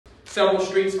Several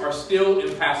streets are still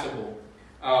impassable.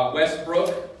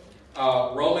 Westbrook,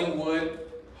 Rollingwood,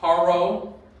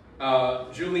 Harrow,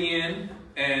 Julienne,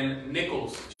 and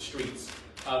Nichols streets.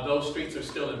 Those streets are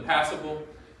still impassable,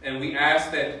 and we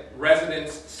ask that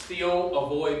residents still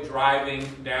avoid driving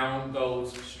down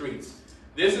those streets.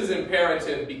 This is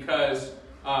imperative because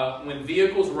when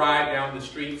vehicles ride down the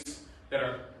streets that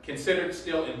are considered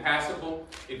still impassable,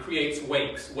 it creates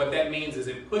wakes. What that means is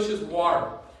it pushes water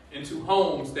into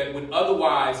homes that would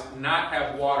otherwise not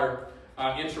have water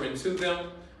enter into them.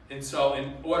 And so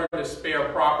in order to spare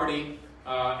property,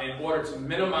 in order to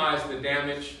minimize the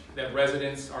damage that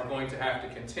residents are going to have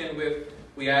to contend with,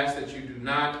 we ask that you do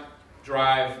not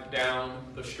drive down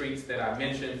the streets that I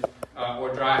mentioned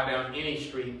or drive down any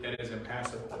street that is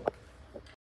impassable.